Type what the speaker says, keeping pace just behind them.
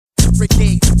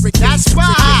That's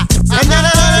right.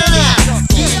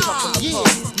 Yeah,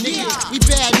 nigga, we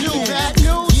bad news. Bad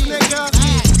news, nigga.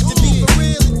 To be for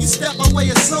real, you step away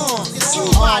a song.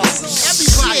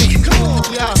 Everybody, come on,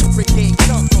 yeah.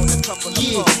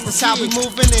 Yeah, that's how we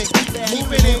moving it.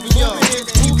 Moving it, yo.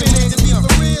 Moving it. To be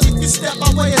for real, you step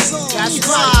away a song. That's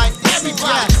right.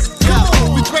 Everybody.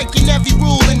 We breaking every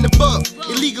rule in the book.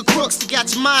 Illegal crooks that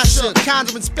got your mind shook.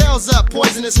 Conjuring spells up,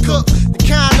 poisonous cook. The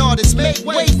con artists make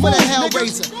way for the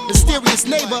hellraiser. Mysterious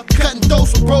neighbor, cutting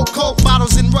throats with broke coke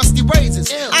bottles and rusty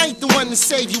razors. I ain't the one to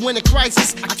save you in a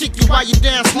crisis. I kick you while you're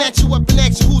down, snatch you up and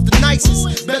ask you who's the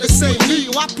nicest. Better say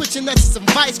me, or I put your nuts in some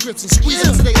vice grips and squeeze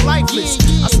them to they lifeless.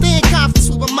 I stay in confidence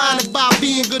with my mind about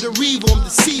being good or evil. I'm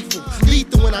deceitful,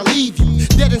 lethal when I leave you,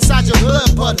 dead inside your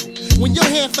blood puddle. When your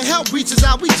hand for help reaches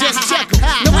out, we just check em.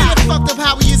 Now we done fucked up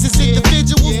how he is as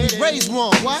individuals, we raised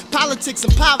wrong. Politics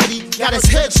and poverty got us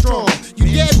headstrong. You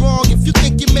dead wrong if you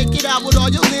think you make it out with all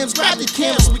your limbs. Grab the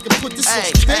camera so we can put this on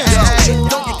film.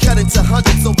 Don't get cut into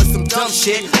hundreds over some dumb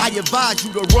shit. I advise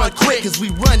you to run quick, cause we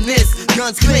run this.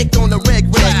 Guns click on the reg.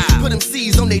 Put them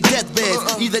C's on their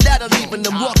deathbeds. Either that or leaving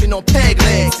them walking on peg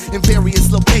legs. In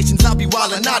various locations, I'll be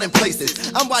wildin' out in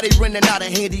places. I'm why they running out of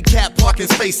handicap parking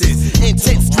spaces.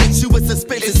 Intense streets, you with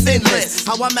suspense is endless.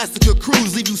 How I massacre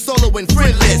crews, leave you solo and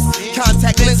friendless.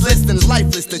 Contact lensless and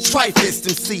lifeless, the trifest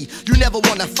MC. You never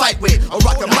wanna fight with or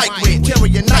rock a mic with.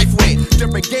 Carry a knife with. The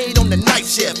brigade on the night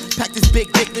shift. Pack this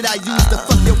big dick that I use to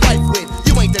fuck your wife with.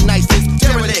 You ain't the nicest,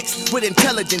 derelicts with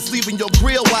intelligence, leaving your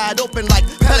grill wide open like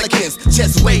pelicans.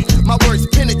 Just wait, my words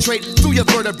penetrate through your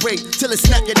vertebrae till it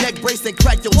snap your neck brace and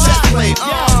crack your chest plate.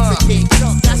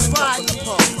 That's right.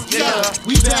 Yeah,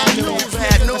 we bad news.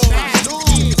 Bad news.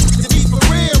 To be for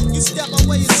real, you step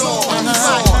away and song.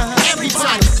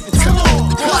 Everybody, come on.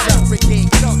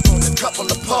 Couple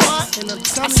of parts.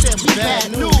 I said we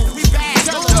bad news. We bad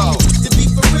news. To be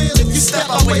for real, if you step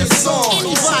away and song.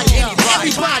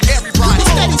 Everybody.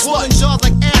 Steady swollen jaws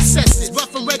like ancestors.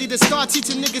 Rough and ready to start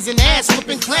teaching niggas in ass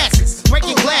whooping classes.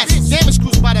 Breaking glasses, damage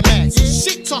screws by the mass.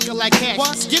 Shit talking like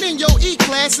cats. Get in your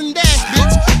E-class and dash,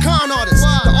 bitch. Con artist.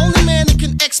 The only man that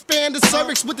can expand the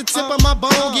cervix with the tip of my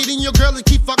bone. Get in your girl and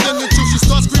keep fucking until she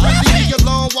starts screaming, leave me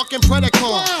alone, walking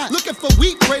predacon. Looking for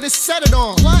weak prey to set it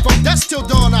on. From dusk till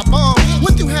dawn, I bomb.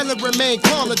 Went through hell and remain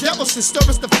calm. The devil should stir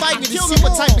us to fight me to see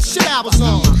what type of shit I was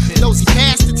on. Nosy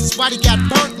bastards is why he got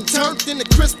burnt and turned into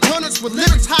crisp turners with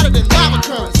lyrics hotter than lava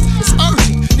currents. It's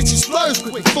urgent that you splurge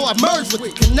with it before I merge with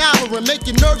it. Canaver and make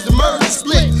your nerves emerge and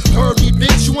split. Heard me,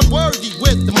 bitch, you unworthy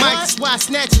with the mic. That's why I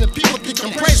snatch it and people think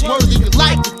I'm praiseworthy. You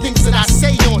like the things that I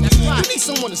say on it. You need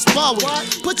someone to spar with.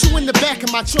 Put you in the back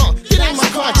of my trunk. Get in my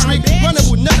car, trick. Running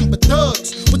with nothing but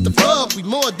thugs. With the bug, we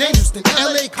more dangerous than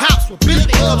LA cops with big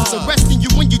clubs arresting you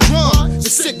when you drunk. The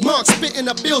sick monks spitting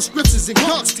up ill scriptures and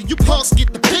gunks till you punks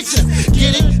get the picture.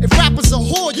 Get it? If rappers a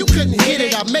whore, you couldn't hit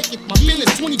it. I make it my business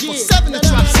 24/7 to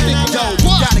try to stick dough.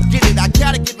 Gotta get it, I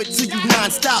gotta give it to you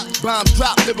non-stop. Bombs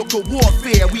drop, lyrical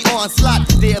warfare. We onslaught,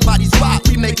 their bodies rock.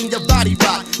 We making your body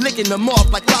rock, licking them off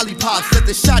like lollipops. Let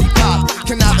the shotty pop.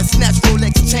 Can I snatch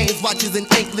Rolex chains, watches and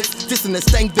anklets? Dissing the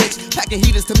stank bitch, packing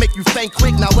heaters to make you faint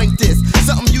quick. Now ain't this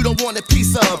something you don't want a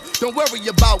piece of? Don't worry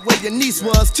about where your niece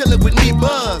was, chilling with me,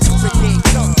 buzz.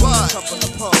 What?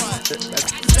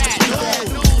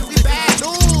 Bad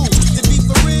news. To be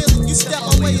for real, you step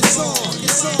away and song.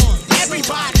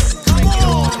 Everybody, come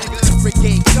on.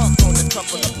 Brigade jump on a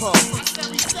couple of pumps.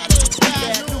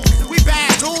 We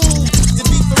bad news. To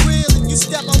be for real, you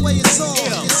step away and song.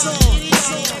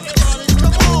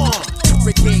 Come on.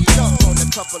 Brigade jump on a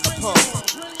couple of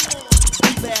pumps. We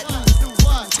bad news.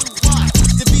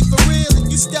 To be for real,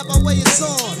 you step away and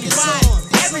song.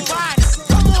 Everybody,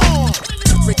 come on.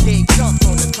 Brigade jump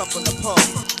on a couple of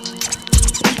pumps.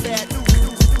 We bad news.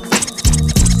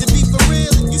 To be for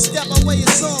real, you step away and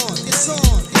song.